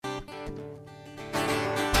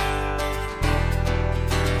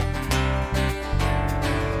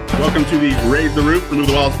Welcome to the Raise the Roof, Remove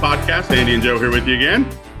the Walls podcast. Andy and Joe here with you again.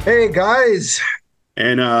 Hey, guys.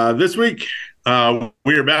 And this week, we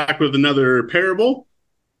are back with another parable.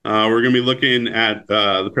 We're going to be looking at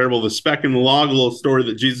the parable of the speck and the log, a little story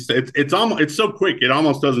that Jesus, it's so quick, it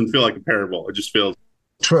almost doesn't feel like a parable. It just feels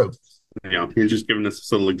true. He's just giving us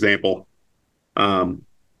this little example.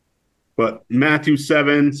 But Matthew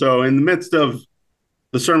 7, so in the midst of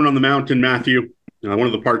the Sermon on the Mount in Matthew, one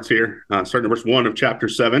of the parts here, starting at verse 1 of chapter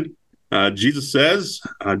 7, Jesus says,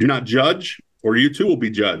 do not judge, or you too will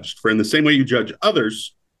be judged. For in the same way you judge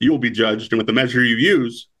others, you will be judged, and with the measure you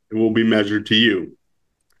use, it will be measured to you.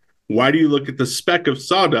 Why do you look at the speck of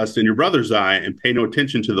sawdust in your brother's eye and pay no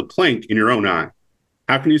attention to the plank in your own eye?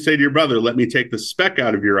 How can you say to your brother, let me take the speck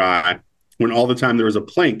out of your eye, when all the time there is a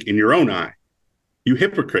plank in your own eye? You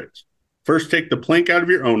hypocrite! First take the plank out of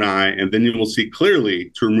your own eye, and then you will see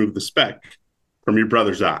clearly to remove the speck from your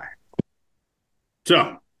brother's eye.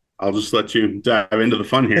 So I'll just let you dive into the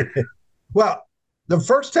fun here. Well, the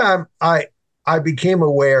first time I became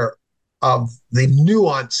aware of the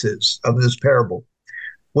nuances of this parable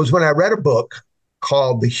was when I read a book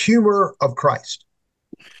called The Humor of Christ.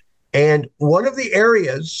 And one of the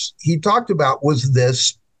areas he talked about was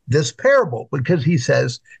this parable, because he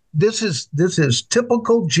says this is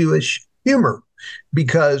typical Jewish humor,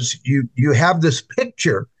 because you have this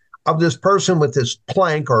picture of this person with this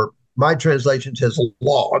plank, or my translation says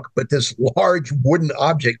log, but this large wooden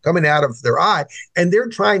object coming out of their eye, and they're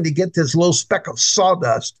trying to get this little speck of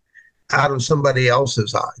sawdust out of somebody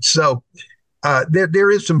else's eye. So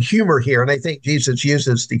there is some humor here, and I think Jesus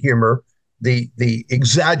uses the humor, the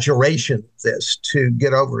exaggeration of this to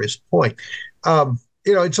get over his point.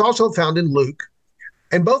 It's also found in Luke.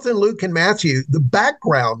 And both in Luke and Matthew, the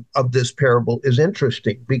background of this parable is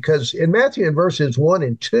interesting, because in Matthew in verses 1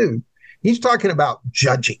 and 2, he's talking about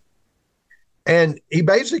judging. And he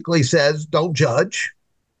basically says, don't judge.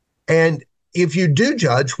 And if you do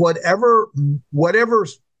judge, whatever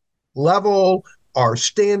level or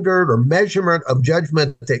standard or measurement of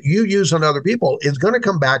judgment that you use on other people is going to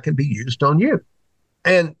come back and be used on you.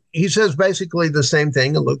 And he says basically the same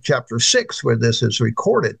thing in Luke chapter 6, where this is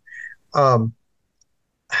recorded.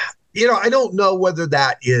 I don't know whether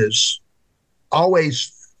that is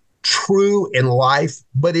always true in life,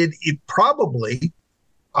 but it probably,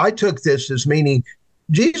 I took this as meaning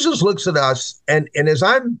Jesus looks at us, and as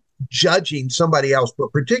I'm judging somebody else,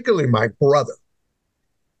 but particularly my brother,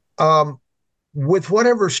 with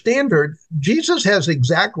whatever standard, Jesus has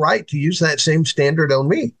exact right to use that same standard on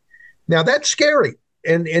me. Now, that's scary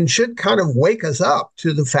and should kind of wake us up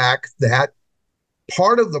to the fact that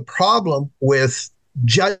part of the problem with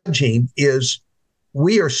judging is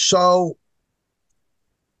we are so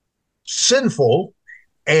sinful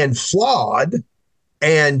and flawed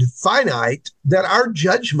and finite that our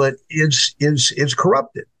judgment is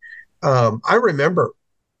corrupted. I remember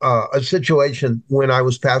a situation when I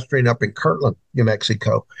was pastoring up in Kirtland, New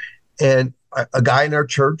Mexico, and a guy in our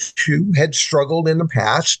church who had struggled in the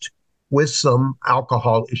past with some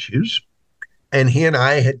alcohol issues. And he and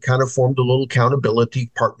I had kind of formed a little accountability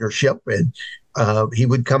partnership, and he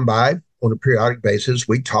would come by on a periodic basis.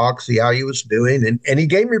 We'd talk, see how he was doing. And he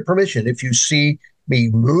gave me permission. If you see me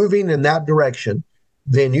moving in that direction,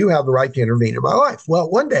 then you have the right to intervene in my life. Well,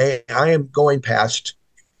 one day I am going past,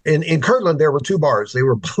 in Kirtland, there were two bars. They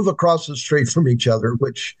were both across the street from each other,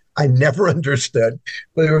 which I never understood.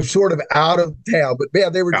 But they were sort of out of town. But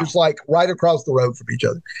man, they were just like right across the road from each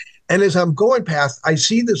other. And as I'm going past, I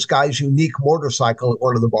see this guy's unique motorcycle at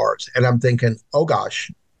one of the bars. And I'm thinking, oh gosh,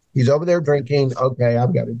 he's over there drinking. Okay,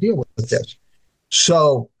 I've got to deal with this.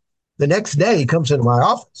 So the next day he comes into my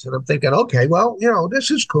office, and I'm thinking, okay, well,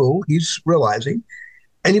 this is cool. He's realizing.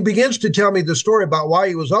 And he begins to tell me the story about why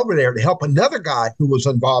he was over there to help another guy who was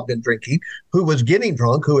involved in drinking, who was getting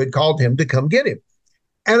drunk, who had called him to come get him.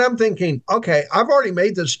 And I'm thinking, okay, I've already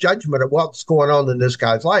made this judgment of what's going on in this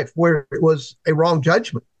guy's life, where it was a wrong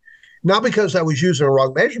judgment. Not because I was using a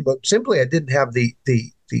wrong measure, but simply I didn't have the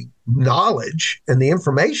knowledge and the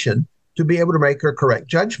information to be able to make a correct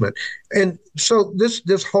judgment. And so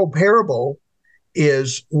this whole parable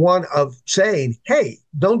is one of saying, hey,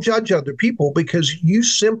 don't judge other people because you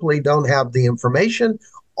simply don't have the information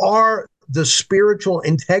or the spiritual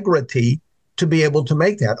integrity to be able to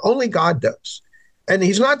make that. Only God does. And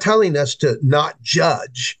he's not telling us to not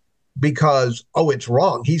judge because, it's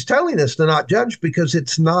wrong. He's telling us to not judge because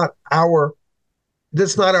that's not our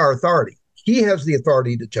authority. He has the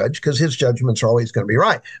authority to judge because his judgments are always going to be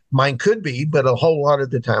right. Mine could be, but a whole lot of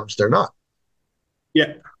the times they're not.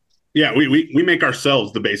 Yeah. Yeah, we make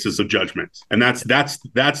ourselves the basis of judgment. And that's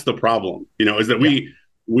the problem, is that we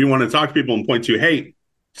want to talk to people and point to, hey,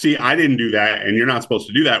 see, I didn't do that, and you're not supposed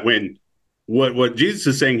to do that. When what Jesus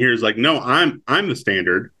is saying here is like, no, I'm the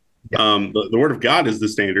standard. Yeah. The word of God is the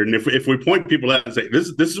standard, and if we point people out and say this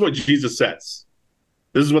is what Jesus says,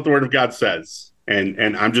 this is what the word of God says,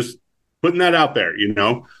 and I'm just putting that out there, you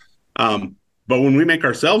know. But when we make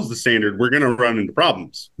ourselves the standard, we're going to run into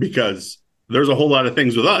problems because there's a whole lot of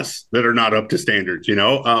things with us that are not up to standards, you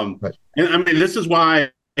know. Right. And I mean, this is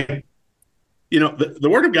why, you know, the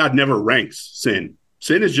word of God never ranks sin.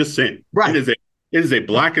 Sin is just sin. Right. It is a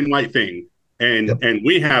black and white thing. Yep. And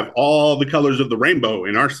we have all the colors of the rainbow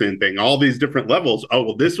in our sin thing, all these different levels. Oh,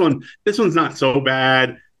 well, this one's not so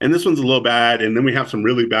bad, and this one's a little bad, and then we have some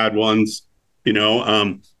really bad ones. You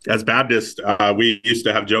know, as Baptists, we used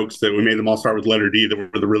to have jokes that we made them all start with letter D that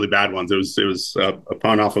were the really bad ones. It was a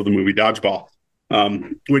pun off of the movie Dodgeball,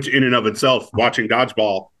 which in and of itself, watching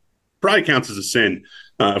Dodgeball probably counts as a sin,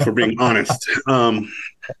 if we're being honest.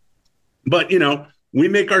 But, you know, we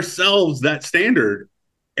make ourselves that standard.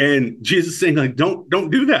 And Jesus is saying, like, don't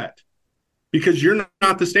do that because you're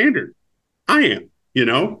not the standard. I am, you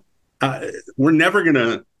know. We're never going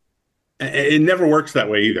to, it never works that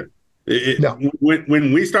way either. No.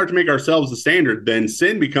 When we start to make ourselves the standard, then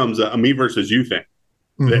sin becomes a me versus you thing.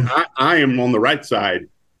 Mm-hmm. That I am on the right side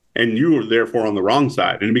and you are therefore on the wrong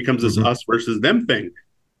side. And it becomes this us versus them thing.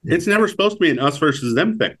 Yeah. It's never supposed to be an us versus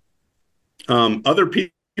them thing. Other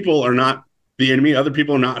people are not the enemy. Other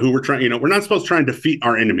people are not who we're trying, you know, we're not supposed to try and defeat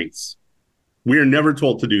our enemies. We are never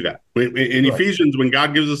told to do that. In right. Ephesians, when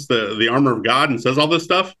God gives us the armor of God and says all this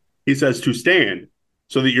stuff, he says to stand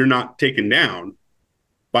so that you're not taken down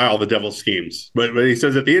by all the devil's schemes. But he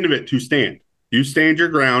says at the end of it, to stand. You stand your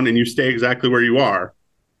ground and you stay exactly where you are.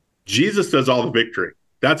 Jesus does all the victory.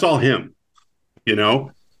 That's all him, you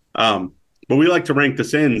know? But we like to rank the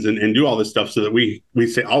sins and do all this stuff so that we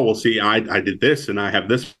say, oh, well, see, I did this and I have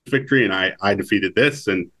this victory and I defeated this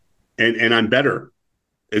and I'm better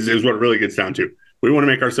is what it really gets down to. We want to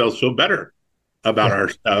make ourselves feel better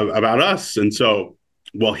about about us. And so,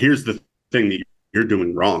 well, here's the thing that you're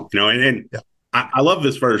doing wrong, you know? And I love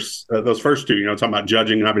this verse, those first two, you know, talking about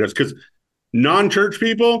judging and not be judged, because non-church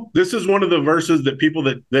people, this is one of the verses that people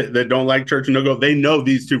that don't like church and they'll go, they know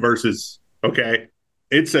these two verses. Okay.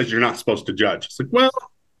 It says you're not supposed to judge. It's like, well,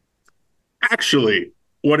 actually,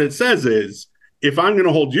 what it says is if I'm going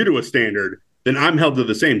to hold you to a standard, then I'm held to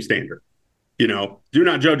the same standard. You know, do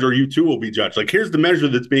not judge or you too will be judged. Like, here's the measure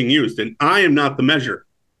that's being used, and I am not the measure.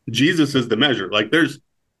 Jesus is the measure. Like, there's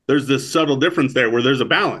this subtle difference there where there's a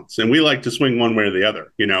balance, and we like to swing one way or the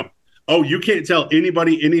other, you know. Oh, you can't tell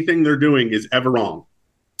anybody anything they're doing is ever wrong.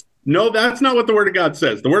 No, that's not what the Word of God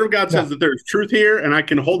says. The Word of God says that there's truth here, and I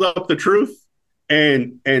can hold up the truth,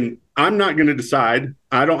 and I'm not going to decide.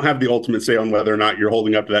 I don't have the ultimate say on whether or not you're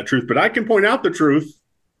holding up to that truth, but I can point out the truth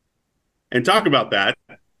and talk about that.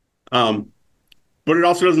 But it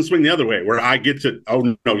also doesn't swing the other way where I get to,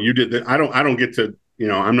 oh no, you did that. I don't get to, you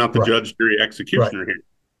know, I'm not the judge, jury, executioner here.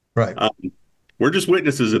 Right. We're just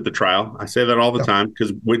witnesses at the trial. I say that all the time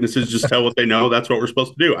because witnesses just tell what they know. That's what we're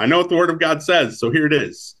supposed to do. I know what the Word of God says, so here it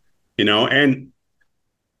is. You know, and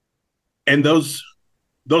those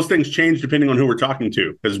things change depending on who we're talking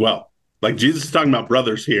to as well. Like Jesus is talking about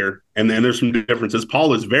brothers here, and then there's some differences.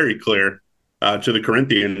 Paul is very clear to the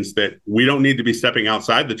Corinthians that we don't need to be stepping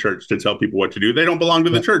outside the church to tell people what to do. They don't belong to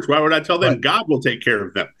the church. Why would I tell them? God will take care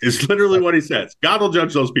of them. It's literally what he says. God will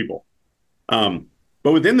judge those people.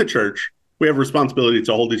 But within the church, we have a responsibility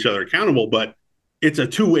to hold each other accountable, but it's a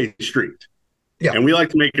two-way street. Yeah. And we like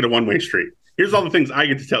to make it a one-way street. Here's all the things I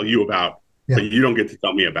get to tell you about that you don't get to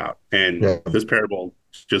tell me about. And this parable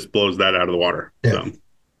just blows that out of the water. Yeah. So.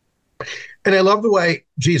 And I love the way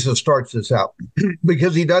Jesus starts this out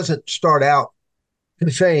because he doesn't start out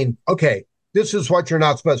saying, okay, this is what you're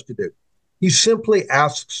not supposed to do. He simply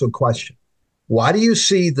asks a question. Why do you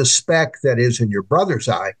see the speck that is in your brother's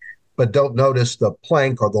eye, but don't notice the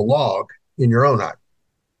plank or the log in your own eye?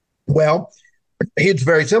 Well, it's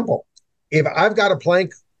very simple. If I've got a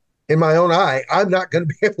plank in my own eye, I'm not going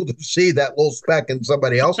to be able to see that little speck in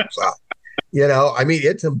somebody else's eye. You know, I mean,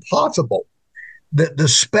 it's impossible. The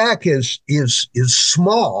speck is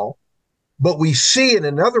small, but we see in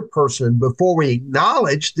another person before we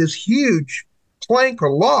acknowledge this huge plank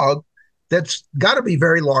or log that's got to be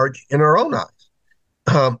very large in our own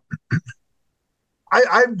eyes.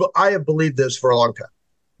 I have believed this for a long time.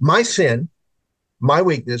 My sin, my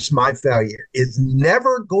weakness, my failure is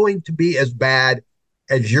never going to be as bad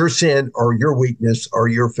as your sin or your weakness or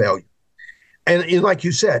your failure. And like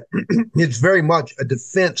you said, it's very much a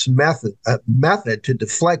defense method to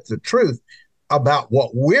deflect the truth about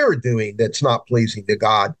what we're doing that's not pleasing to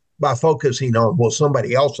God by focusing on, well,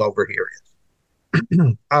 somebody else over here is.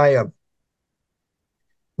 I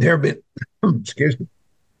There have been, excuse me,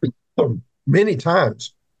 many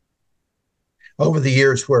times over the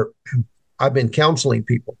years where I've been counseling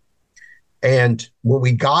people, and when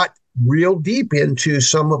we got real deep into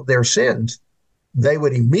some of their sins, they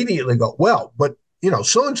would immediately go, "Well, but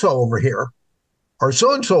so and so over here or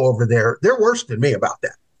so and so over there, they're worse than me about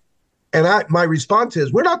that." And my response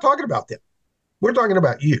is, "We're not talking about them. We're talking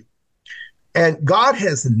about you." And God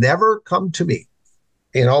has never come to me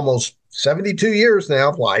in almost 72 years now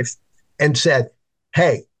of life and said,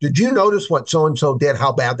 "Hey, did you notice what so and so did,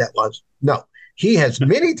 how bad that was?" No. He has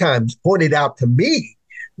many times pointed out to me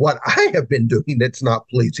what I have been doing that's not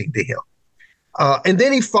pleasing to him. And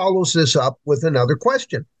then he follows this up with another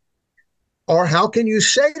question. Or how can you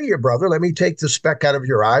say to your brother, "Let me take the speck out of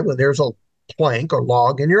your eye," when there's a plank or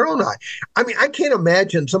log in your own eye? I mean, I can't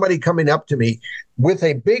imagine somebody coming up to me with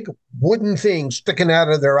a big wooden thing sticking out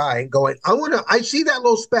of their eye and going, I see that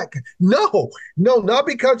little speck. No, no, not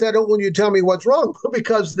because I don't want you to tell me what's wrong, but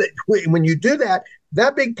because when you do that,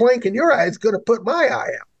 that big plank in your eye is going to put my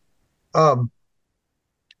eye out.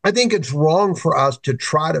 I think it's wrong for us to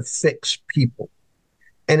try to fix people.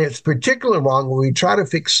 And it's particularly wrong when we try to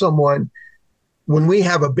fix someone when we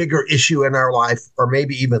have a bigger issue in our life, or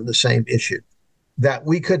maybe even the same issue, that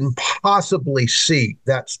we couldn't possibly see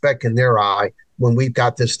that speck in their eye when we've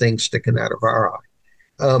got this thing sticking out of our eye.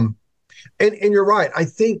 And you're right. I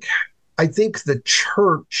think the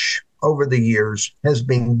church over the years has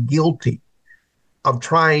been guilty of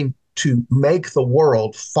trying to make the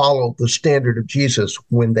world follow the standard of Jesus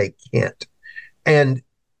when they can't. And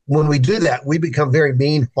when we do that, we become very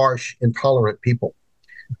mean, harsh, intolerant people.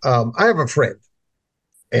 I have a friend,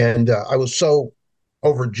 and I was so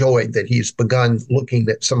overjoyed that he's begun looking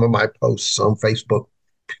at some of my posts on Facebook.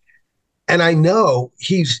 And I know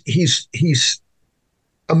he's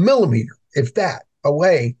a millimeter, if that,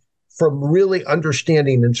 away from really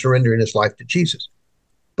understanding and surrendering his life to Jesus.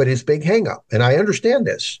 But his big hangup, and I understand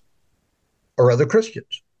this, are other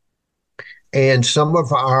Christians. And some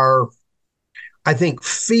of our, I think,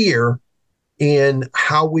 fear in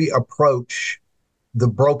how we approach the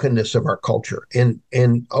brokenness of our culture. And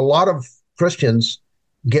a lot of Christians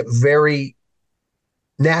get very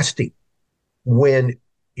nasty when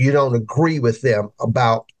you don't agree with them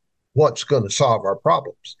about what's going to solve our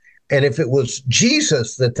problems. And if it was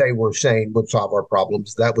Jesus that they were saying would solve our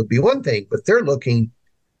problems, that would be one thing. But they're looking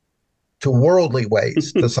to worldly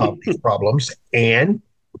ways to solve these problems, and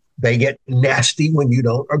they get nasty when you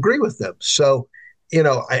don't agree with them. So,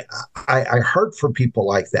 I hurt for people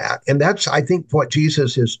like that. And that's, I think, what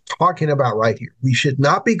Jesus is talking about right here. We should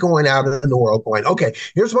not be going out in the world going, "Okay,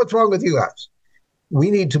 here's what's wrong with you guys."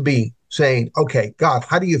 We need to be saying, "Okay, God,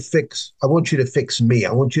 how do you fix? I want you to fix me.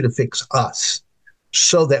 I want you to fix us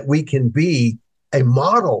so that we can be a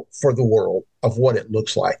model for the world of what it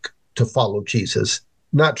looks like to follow Jesus,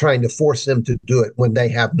 not trying to force them to do it when they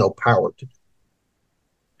have no power to do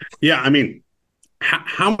it." Yeah, I mean,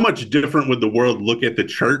 how much different would the world look at the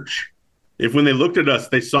church if, when they looked at us,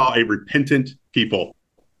 they saw a repentant people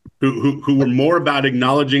who were more about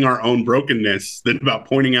acknowledging our own brokenness than about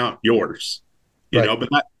pointing out yours? Right.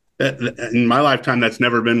 But that, in my lifetime, that's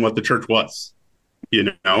never been what the church was.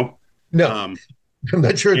 No, I'm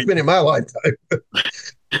not sure it's been in my lifetime.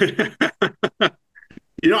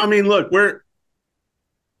 I mean, look,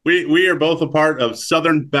 we are both a part of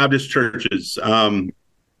Southern Baptist churches.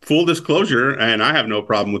 Full disclosure, and I have no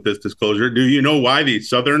problem with this disclosure. Do you know why the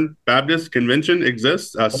Southern Baptist Convention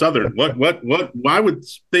exists? Southern. Why would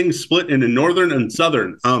things split into Northern and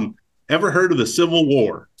Southern? Ever heard of the Civil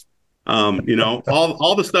War?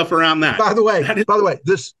 All the stuff around that. By the way,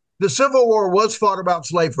 the Civil War was fought about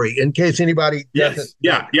slavery, in case anybody doesn't.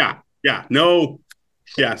 Yes. Yeah. No.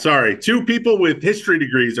 Yeah. Sorry. Two people with history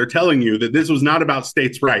degrees are telling you that this was not about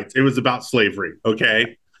states' rights. It was about slavery.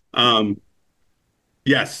 Okay.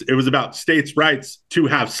 Yes, it was about states' rights to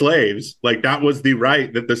have slaves. Like, that was the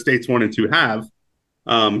right that the states wanted to have.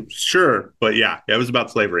 Sure, but yeah, it was about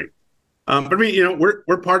slavery. But I mean,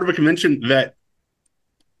 we're part of a convention that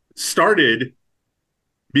started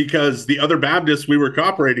because the other Baptists we were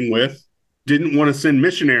cooperating with didn't want to send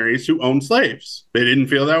missionaries who owned slaves. They didn't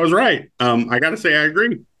feel that was right. I got to say, I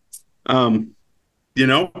agree.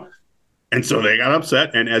 And so they got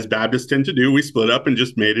upset, and as Baptists tend to do, we split up and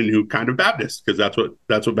just made a new kind of Baptist, because that's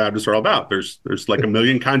what Baptists are all about. There's like a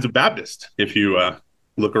million kinds of Baptist if you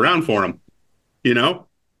look around for them,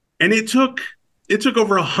 And it took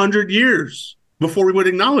over 100 years before we would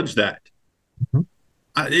acknowledge that.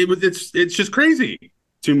 Mm-hmm. It's just crazy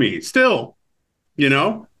to me still,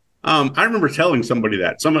 I remember telling somebody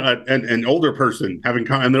that an older person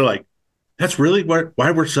and they're like, That's really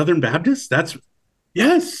why we're Southern Baptists? That's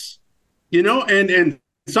yes. And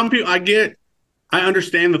some people I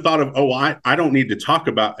understand the thought of, oh, I don't need to talk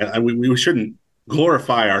about we shouldn't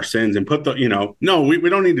glorify our sins and put no, we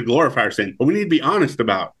don't need to glorify our sin, but we need to be honest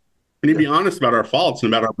about our faults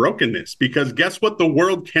and about our brokenness, because guess what the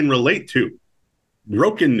world can relate to?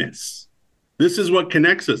 Brokenness. This is what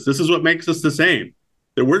connects us. This is what makes us the same.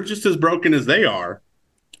 That we're just as broken as they are.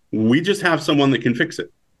 We just have someone that can fix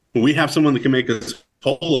it. We have someone that can make us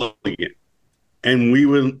whole again. And we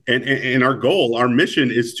will, and our goal, our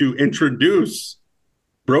mission is to introduce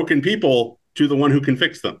broken people to the one who can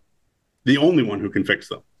fix them, the only one who can fix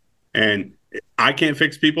them. And I can't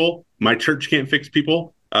fix people. My church can't fix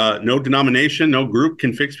people. No denomination, no group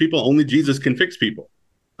can fix people. Only Jesus can fix people.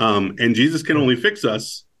 And Jesus can only fix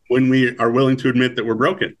us when we are willing to admit that we're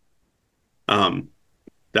broken.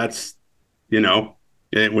 That's,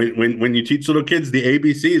 when you teach little kids the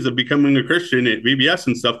ABCs of becoming a Christian at VBS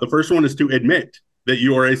and stuff, the first one is to admit that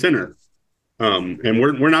you are a sinner. And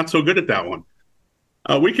we're not so good at that one.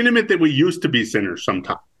 We can admit that we used to be sinners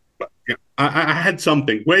sometimes. But, I had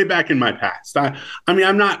something way back in my past. I mean,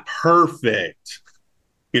 I'm not perfect.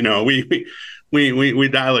 We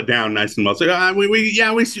dial it down nice and well.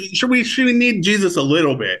 So we need Jesus a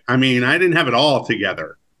little bit. I mean, I didn't have it all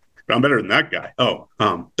together, but I'm better than that guy. Oh,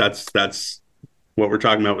 that's what we're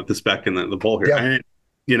talking about with the Speck and the bull here. Yeah. And,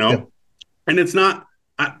 Yeah. and it's not.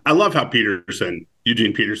 I love how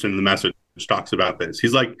Eugene Peterson, in the Message, talks about this.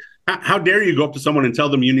 He's like, how dare you go up to someone and tell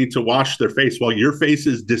them you need to wash their face while your face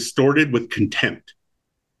is distorted with contempt?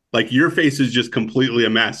 Like, your face is just completely a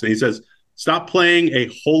mess. And he says, stop playing a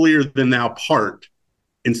holier than thou part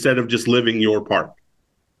instead of just living your part.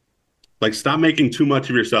 Like, stop making too much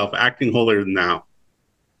of yourself, acting holier than thou.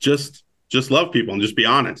 Just love people and just be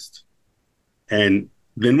honest. And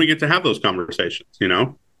then we get to have those conversations,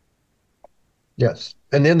 Yes.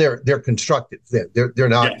 And then they're constructive. They're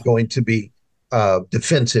not going to be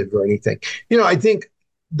defensive or anything. I think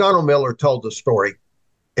Donald Miller told a story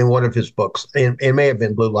in one of his books, and it may have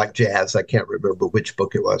been Blue Like Jazz. I can't remember which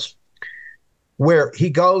book it was, where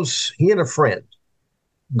he and a friend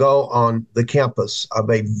go on the campus of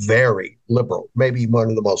a very liberal, maybe one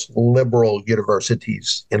of the most liberal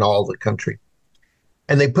universities in all the country.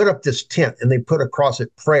 And they put up this tent, and they put across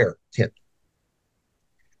it prayer tent.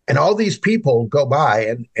 And all these people go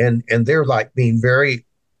by, and they're like being very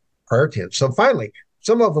prayer tent. So finally,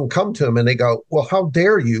 some of them come to him and they go, well, how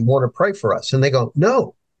dare you want to pray for us? And they go,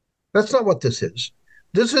 no, that's not what this is.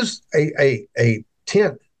 This is a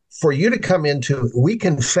tent for you to come into. We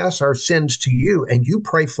confess our sins to you, and you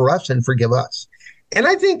pray for us and forgive us. And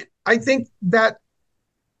I think that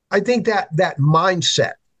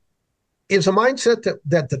mindset is a mindset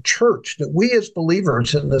that the church, that we as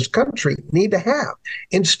believers in this country need to have.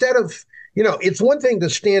 Instead of, it's one thing to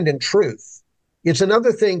stand in truth. It's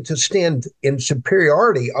another thing to stand in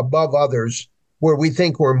superiority above others where we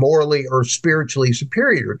think we're morally or spiritually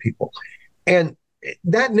superior to people. And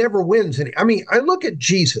that never wins any. I mean, I look at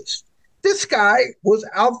Jesus. This guy was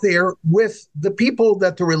out there with the people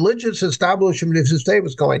that the religious establishment of his day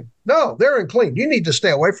was going, no, they're unclean. You need to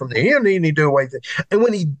stay away from them. You need to do away with it. And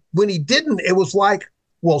when he didn't, it was like,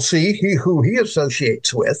 well, see, who he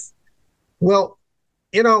associates with. Well,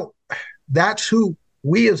 that's who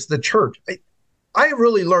we as the church. I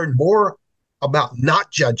really learned more about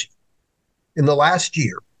not judging in the last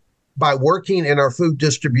year by working in our food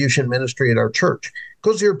distribution ministry at our church,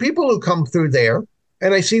 because there are people who come through there,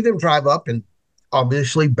 and I see them drive up in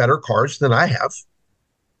obviously better cars than I have.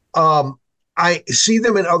 I see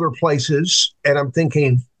them in other places, and I'm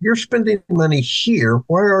thinking, you're spending money here.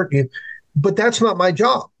 Why aren't you? But that's not my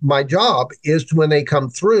job. My job is to, when they come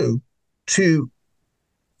through, to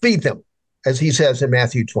feed them, as he says in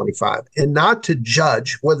Matthew 25, and not to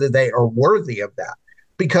judge whether they are worthy of that.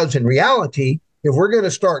 Because in reality, if we're going to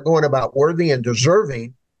start going about worthy and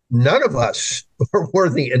deserving, none of us are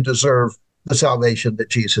worthy and deserve the salvation that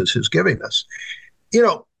Jesus is giving us.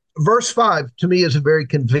 Verse 5 to me is a very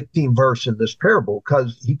convicting verse in this parable,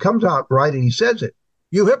 because he comes out right and he says it,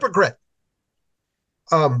 you hypocrite.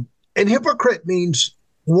 And hypocrite means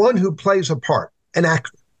one who plays a part, an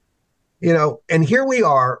actor. And here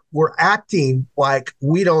we're acting like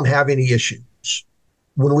we don't have any issues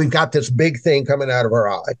when we've got this big thing coming out of our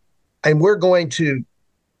eye. And we're going to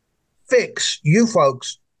fix you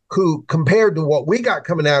folks who, compared to what we got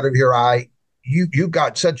coming out of your eye, you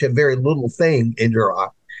got such a very little thing in your eye.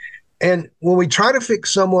 And when we try to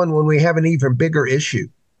fix someone when we have an even bigger issue,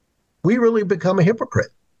 we really become a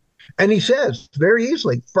hypocrite. And he says very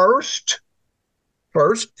easily, first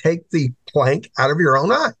take the plank out of your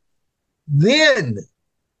own eye. Then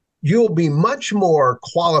you'll be much more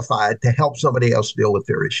qualified to help somebody else deal with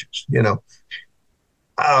their issues.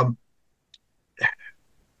 Um,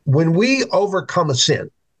 when we overcome a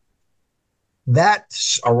sin, let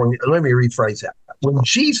me rephrase that. When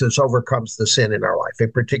Jesus overcomes the sin in our life, a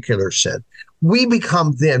particular sin, we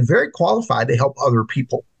become then very qualified to help other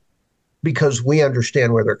people because we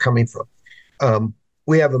understand where they're coming from.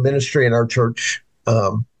 We have a ministry in our church.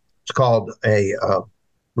 It's called a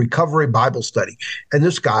recovery Bible study. And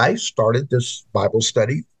this guy started this Bible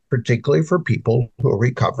study particularly for people who are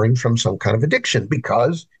recovering from some kind of addiction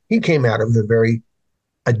because he came out of a very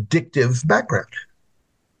addictive background.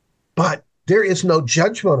 But there is no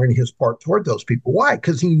judgment on his part toward those people. Why?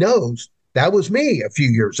 Because he knows that was me a few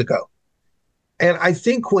years ago. And I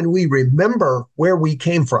think when we remember where we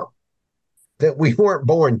came from, that we weren't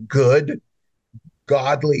born good,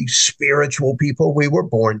 godly, spiritual people, we were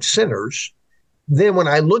born sinners. Then when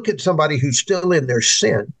I look at somebody who's still in their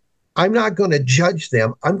sin, I'm not going to judge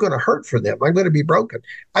them. I'm going to hurt for them. I'm going to be broken.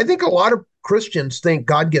 I think a lot of Christians think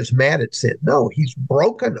God gets mad at sin. No, he's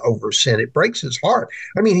broken over sin. It breaks his heart.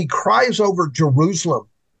 I mean, he cries over Jerusalem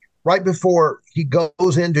right before he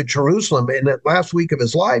goes into Jerusalem in that last week of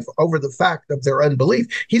his life over the fact of their unbelief.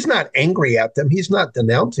 He's not angry at them. He's not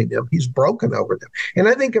denouncing them. He's broken over them. And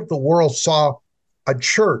I think if the world saw a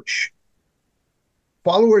church,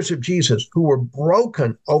 followers of Jesus who were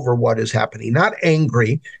broken over what is happening, not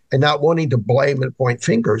angry and not wanting to blame and point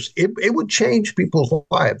fingers, it would change people's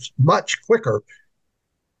lives much quicker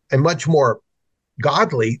and much more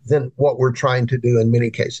godly than what we're trying to do in many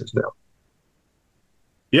cases now.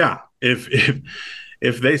 Yeah.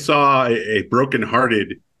 If they saw a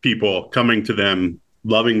brokenhearted people coming to them,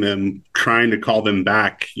 loving them, trying to call them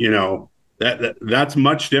back, that's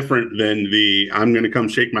much different than I'm going to come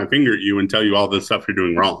shake my finger at you and tell you all the stuff you're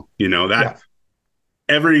doing wrong.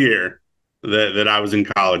 Every year that I was in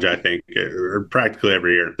college, I think, or practically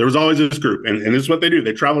every year, there was always this group. And this is what they do.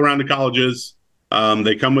 They travel around to colleges.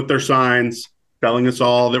 They come with their signs telling us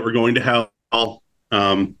all that we're going to hell,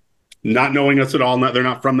 not knowing us at all. They're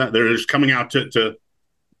not from that. They're just coming out to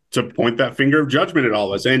point that finger of judgment at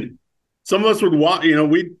all of us. And some of us would walk,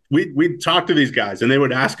 we'd talk to these guys and they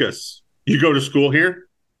would ask us, "You go to school here?"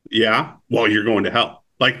 "Yeah." "Well, you're going to hell."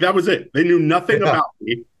 Like, that was it. They knew nothing about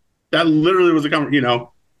me. That literally was a conversation,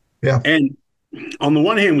 Yeah. And on the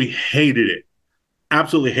one hand, we hated it,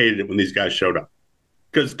 absolutely hated it when these guys showed up,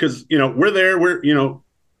 because we're there. We're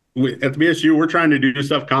at the BSU, we're trying to do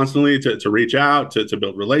stuff constantly to reach out, to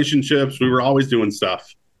build relationships. We were always doing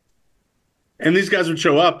stuff. And these guys would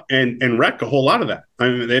show up and wreck a whole lot of that. I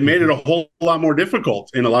mean, they made it a whole lot more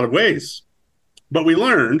difficult in a lot of ways. But we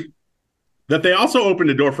learned that they also opened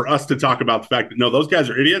a door for us to talk about the fact that, no, those guys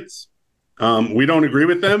are idiots. We don't agree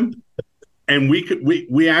with them. And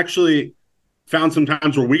we actually found some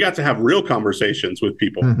times where we got to have real conversations with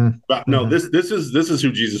people about, no, this is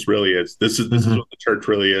who Jesus really is. This is what the church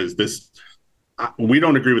really is. We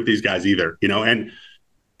don't agree with these guys either, and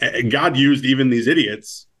God used even these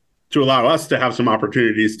idiots to allow us to have some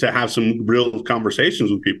opportunities to have some real conversations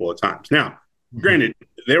with people at times. Now, granted,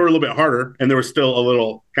 they were a little bit harder, and there was still a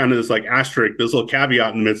little kind of this like asterisk, this little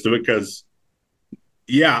caveat in the midst of it, because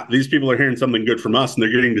these people are hearing something good from us and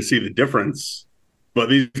they're getting to see the difference, but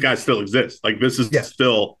these guys still exist. Like, this is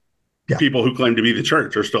still people who claim to be the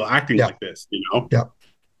church are still acting like this,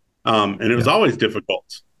 and it was always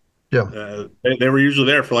difficult. They were usually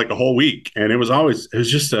there for like a whole week, and it was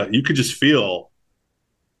just you could just feel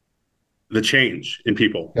the change in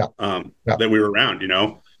people that we were around,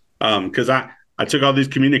 because I took all these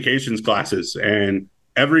communications classes, and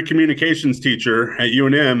every communications teacher at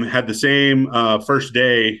UNM had the same first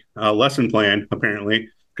day lesson plan, apparently,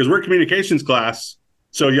 because we're a communications class.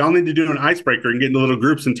 So y'all need to do an icebreaker and get into little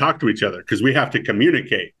groups and talk to each other because we have to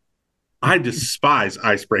communicate. I despise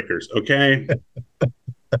icebreakers, okay?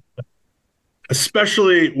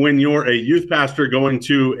 Especially when you're a youth pastor going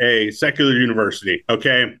to a secular university,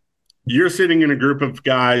 okay? You're sitting in a group of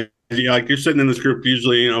guys, you're sitting in this group,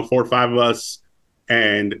 usually, 4 or 5 of us,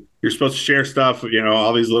 and you're supposed to share stuff,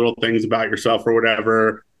 all these little things about yourself or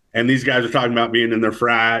whatever. And these guys are talking about being in their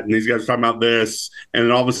frat, and these guys are talking about this. And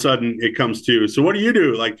then all of a sudden it comes to, so what do you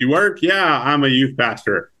do? Like, you work? Yeah, I'm a youth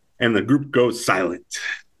pastor. And the group goes silent.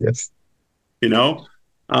 Yes.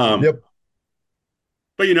 Yep.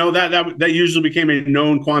 But, that usually became a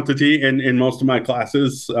known quantity in most of my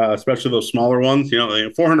classes, especially those smaller ones.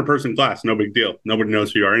 400 person class, no big deal. Nobody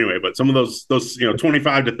knows who you are anyway. But some of those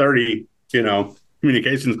 25 to 30,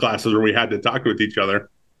 communications classes where we had to talk with each other,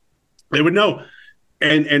 they would know.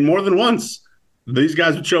 And more than once, these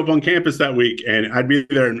guys would show up on campus that week, and I'd be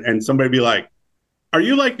there, and somebody would be like, are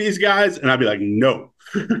you like these guys? And I'd be like, no,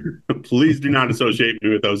 please do not associate me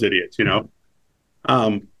with those idiots, you know?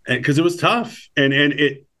 Because it was tough. And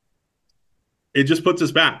it just puts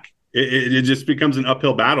us back. It just becomes an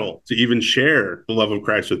uphill battle to even share the love of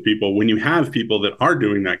Christ with people when you have people that are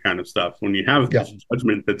doing that kind of stuff, when you have this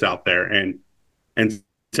judgment that's out there. And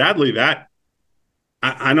sadly, that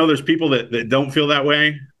I know there's people that don't feel that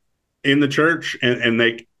way in the church, and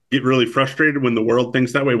they get really frustrated when the world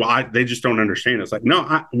thinks that way. Well, they just don't understand. It's like,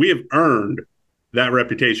 no, we have earned that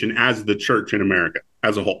reputation as the church in America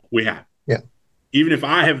as a whole. We have. Yeah. Even if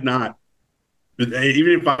I have not,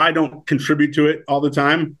 even if I don't contribute to it all the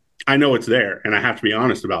time, I know it's there, and I have to be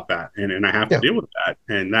honest about that, and I have to deal with that,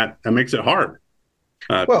 and that makes it hard.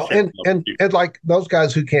 Well, and like those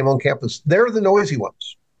guys who came on campus, they're the noisy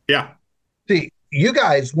ones. Yeah. See, you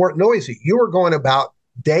guys weren't noisy. You were going about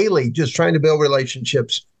daily just trying to build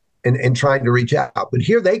relationships and trying to reach out. But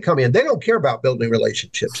here they come in. They don't care about building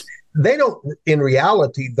relationships. They don't, in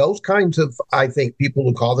reality, those kinds of, I think, people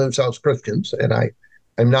who call themselves Christians, and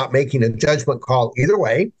I'm not making a judgment call either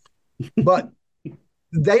way, but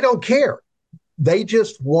they don't care. They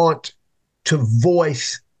just want to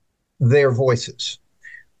voice their voices.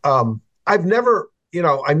 I've never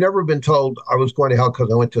been told I was going to hell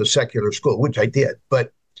because I went to a secular school, which I did.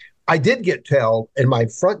 But I did get told in my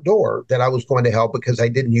front door that I was going to hell because I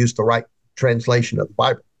didn't use the right translation of the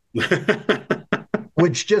Bible,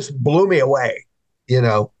 which just blew me away, you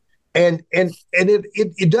know. And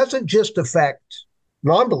it doesn't just affect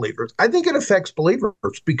non-believers. I think it affects believers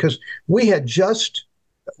because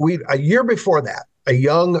a year before that, a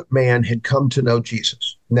young man had come to know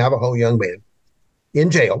Jesus, Navajo young man, in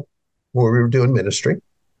jail where we were doing ministry.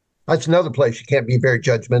 That's another place you can't be very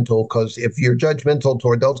judgmental, because if you're judgmental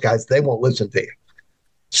toward those guys, they won't listen to you.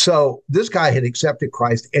 So this guy had accepted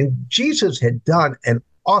Christ, and Jesus had done an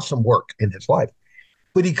awesome work in his life.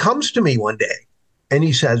 But he comes to me one day and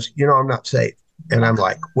he says, I'm not saved. And I'm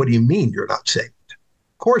like, what do you mean you're not saved?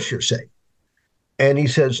 Of course you're saved. And he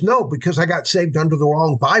says, no, because I got saved under the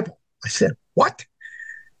wrong Bible. I said, what?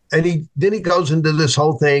 And then he goes into this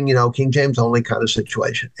whole thing, King James only kind of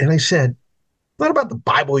situation. And I said, not about the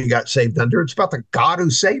Bible you got saved under. It's about the God who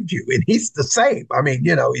saved you. And he's the same. I mean,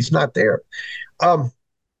 he's not there.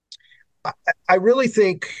 I really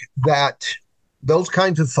think that those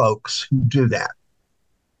kinds of folks who do that,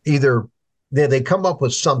 either they come up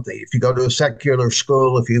with something. If you go to a secular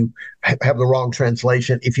school, if you have the wrong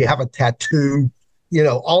translation, if you have a tattoo,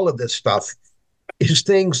 all of this stuff is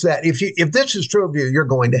things that if this is true of you, you're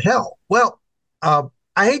going to hell. Well, I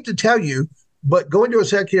hate to tell you, but going to a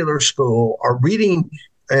secular school or reading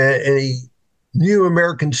a New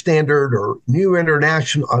American Standard or New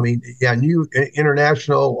International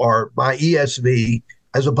or my ESV,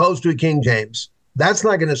 as opposed to a King James, that's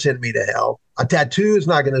not going to send me to hell. A tattoo is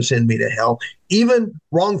not going to send me to hell. Even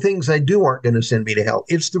wrong things I do aren't going to send me to hell.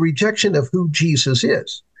 It's the rejection of who Jesus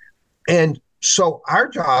is. And so our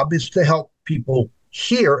job is to help people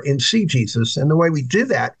hear and see Jesus. And the way we do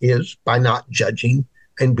that is by not judging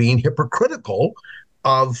and being hypocritical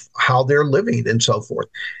of how they're living and so forth.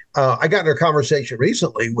 I got in a conversation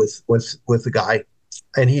recently with the guy,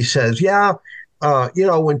 and he says,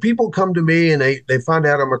 when people come to me and they find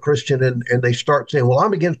out I'm a Christian and they start saying, well,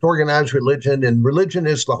 I'm against organized religion and religion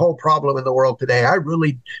is the whole problem in the world today, I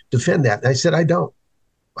really defend that. And I said, I don't.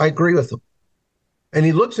 I agree with them. And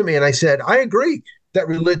he looks at me and I said, I agree that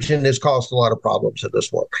religion has caused a lot of problems in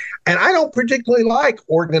this world. And I don't particularly like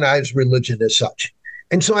organized religion as such.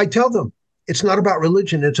 And so I tell them, it's not about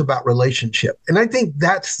religion, it's about relationship. And I think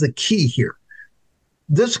that's the key here.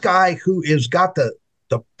 This guy who has got the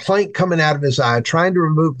plank coming out of his eye, trying to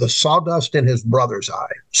remove the sawdust in his brother's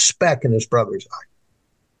eye, speck in his brother's eye.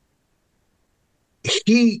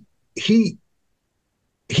 He's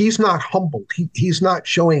not humbled. He's not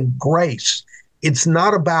showing grace. It's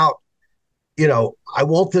not about, I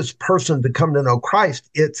want this person to come to know Christ.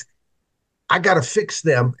 It's, I got to fix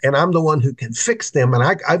them, and I'm the one who can fix them, and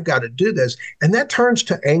I've got to do this. And that turns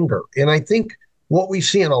to anger. And I think what we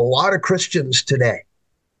see in a lot of Christians today,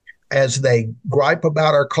 as they gripe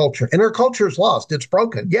about our culture, and our culture is lost, it's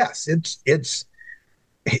broken. Yes,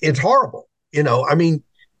 it's horrible. You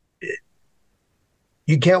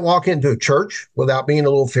can't walk into a church without being a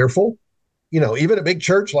little fearful. Even a big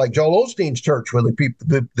church like Joel Osteen's church, where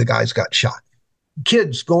the guys got shot.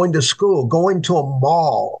 Kids going to school, going to a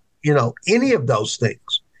mall, any of those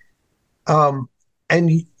things. So,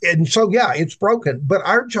 it's broken. But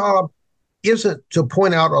our job isn't to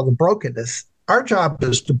point out all the brokenness. Our job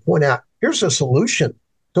is to point out, here's a solution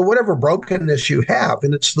to whatever brokenness you have.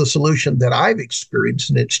 And it's the solution that I've experienced,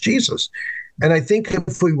 and it's Jesus. And I think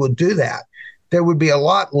if we will do that, there would be a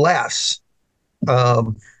lot less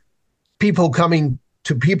um, people coming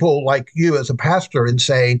to people like you as a pastor and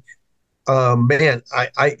saying, man,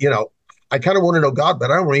 I kind of want to know God, but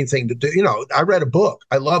I don't want anything to do. I read a book.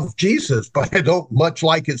 I love Jesus, but I don't much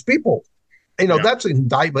like his people. Yeah. That's an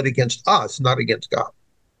indictment against us, not against God.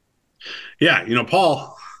 Yeah.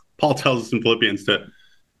 Paul tells us in Philippians that,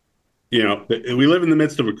 we live in the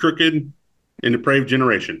midst of a crooked and depraved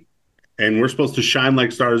generation. And we're supposed to shine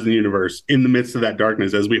like stars in the universe in the midst of that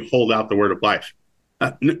darkness as we hold out the word of life.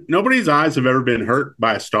 Nobody's eyes have ever been hurt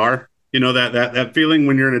by a star. That feeling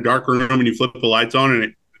when you're in a dark room and you flip the lights on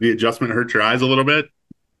and the adjustment hurts your eyes a little bit.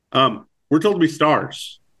 We're told to be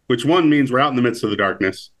stars, which one means we're out in the midst of the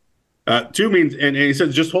darkness. Two means, and he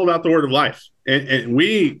says, just hold out the word of life. And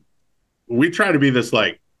we try to be this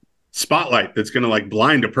like spotlight that's going to like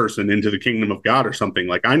blind a person into the kingdom of God or something.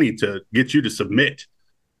 Like, I need to get you to submit.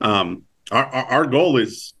 Our goal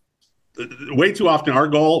is way too often. Our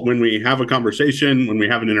goal when we have a conversation, when we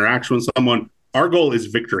have an interaction with someone, our goal is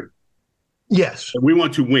victory. Yes. We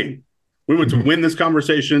want to win. We want to win this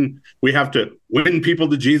conversation. We have to win people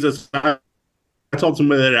to Jesus. I told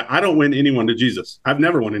somebody that I don't win anyone to Jesus. I've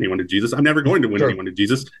never won anyone to Jesus. I'm never going to win anyone to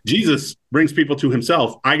Jesus. Jesus brings people to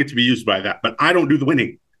himself. I get to be used by that, but I don't do the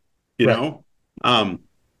winning, you know?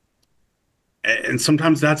 And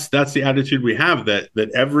sometimes that's the attitude we have, that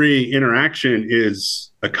every interaction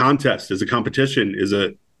is a contest, is a competition,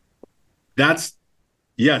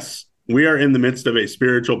 yes, we are in the midst of a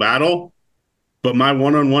spiritual battle, but my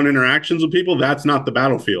one-on-one interactions with people, that's not the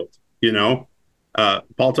battlefield.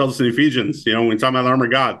 Paul tells us in Ephesians, when we talk about the armor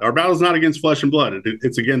of God, our battle is not against flesh and blood.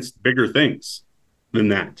 It's against bigger things than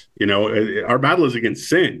that. Our battle is against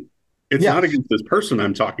sin. It's not against this person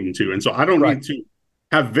I'm talking to. And so I don't need to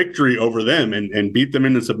have victory over them and beat them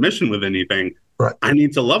into submission with anything. I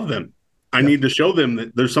need to love them. I need to show them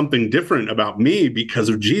that there's something different about me because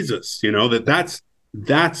of Jesus.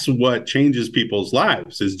 That's what changes people's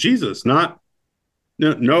lives, is Jesus.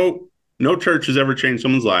 No church has ever changed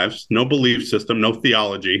someone's lives. No belief system, no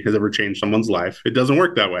theology has ever changed someone's life. It doesn't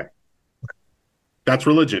work that way. That's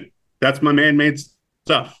religion. That's my man-made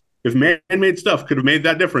stuff. If man-made stuff could have made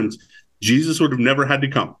that difference, Jesus would have never had to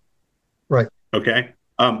come. Right. Okay.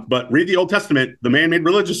 But read the Old Testament. The man-made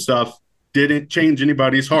religious stuff didn't change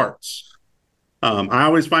anybody's hearts. I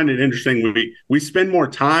always find it interesting. We spend more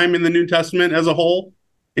time in the New Testament as a whole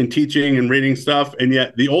in teaching and reading stuff, and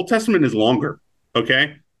yet the Old Testament is longer.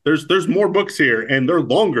 Okay. There's more books here, and they're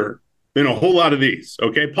longer than a whole lot of these.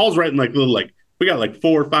 Okay. Paul's writing we got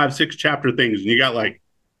 4, 5, 6 chapter things, and you got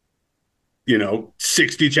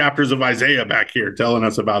 60 chapters of Isaiah back here telling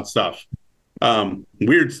us about stuff.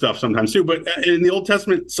 Weird stuff sometimes too, but in the Old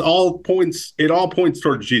Testament, it all points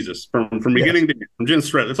towards Jesus from beginning to end, from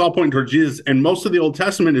Genesis to it's all pointing towards Jesus. And most of the Old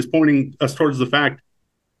Testament is pointing us towards the fact,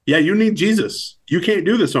 you need Jesus. You can't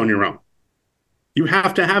do this on your own. You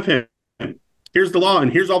have to have him. Here's the law,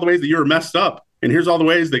 and here's all the ways that you're messed up, and here's all the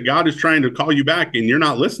ways that God is trying to call you back, and you're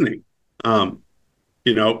not listening. Time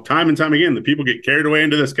and time again, the people get carried away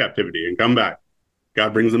into this captivity and come back.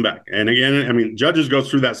 God brings them back. And again, Judges goes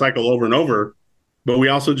through that cycle over and over, but we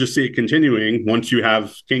also just see it continuing once you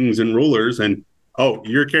have kings and rulers and,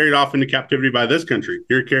 you're carried off into captivity by this country.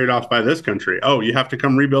 You're carried off by this country. You have to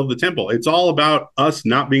come rebuild the temple. It's all about us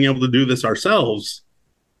not being able to do this ourselves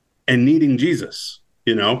and needing Jesus,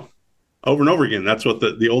 over and over again. That's what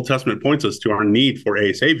the Old Testament points us to, our need for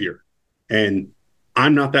a savior. And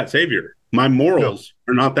I'm not that savior. My morals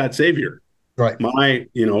are not that savior. Right. My,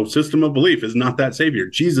 system of belief is not that savior.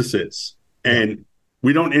 Jesus is. And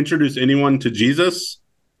we don't introduce anyone to Jesus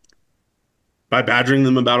by badgering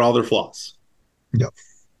them about all their flaws. No.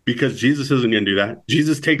 Because Jesus isn't going to do that.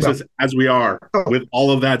 Jesus takes us as we are with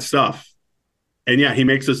all of that stuff. And he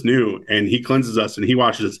makes us new, and he cleanses us, and he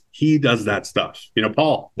washes us. He does that stuff.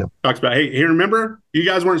 Paul talks about, hey, remember, you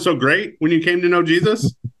guys weren't so great when you came to know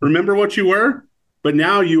Jesus. Remember what you were? But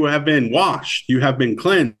now you have been washed. You have been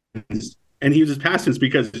cleansed. And he uses past tense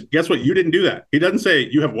because guess what? You didn't do that. He doesn't say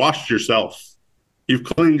you have washed yourself. You've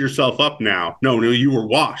cleaned yourself up now. No, you were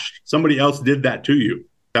washed. Somebody else did that to you.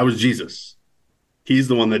 That was Jesus. He's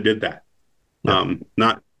the one that did that. You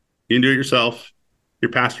didn't do it yourself.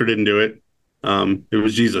 Your pastor didn't do it. It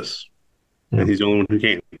was Jesus. And he's the only one who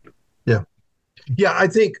can. Yeah, I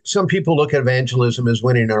think some people look at evangelism as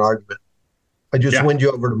winning an argument. I just win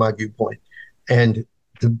you over to my viewpoint. And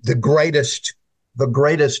the greatest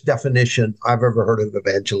definition I've ever heard of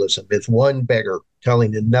evangelism is one beggar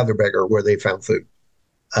telling another beggar where they found food.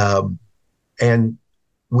 And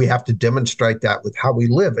we have to demonstrate that with how we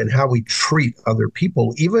live and how we treat other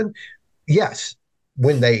people. Even, yes,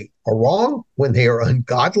 when they are wrong, when they are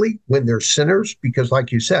ungodly, when they're sinners, because,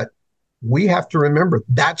 like you said, we have to remember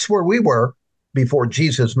that's where we were before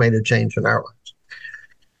Jesus made a change in our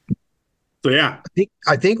lives. So yeah,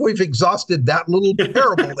 I think we've exhausted that little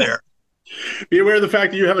parable there. be aware of the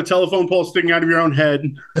fact that you have a telephone pole sticking out of your own head,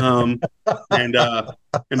 and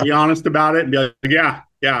be honest about it, and be like,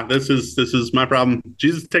 yeah, this is my problem.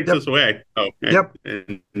 Jesus takes Yep. this away. Oh, Yep.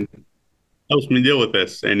 and helps me deal with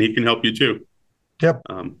this, and He can help you too. Yep.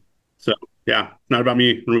 So yeah, it's not about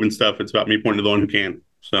me removing stuff; it's about me pointing to the one who can.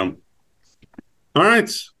 So, all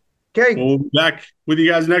right, Okay. we'll be back with you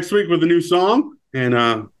guys next week with a new song, and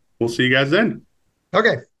we'll see you guys then.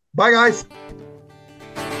 Okay. Bye, guys.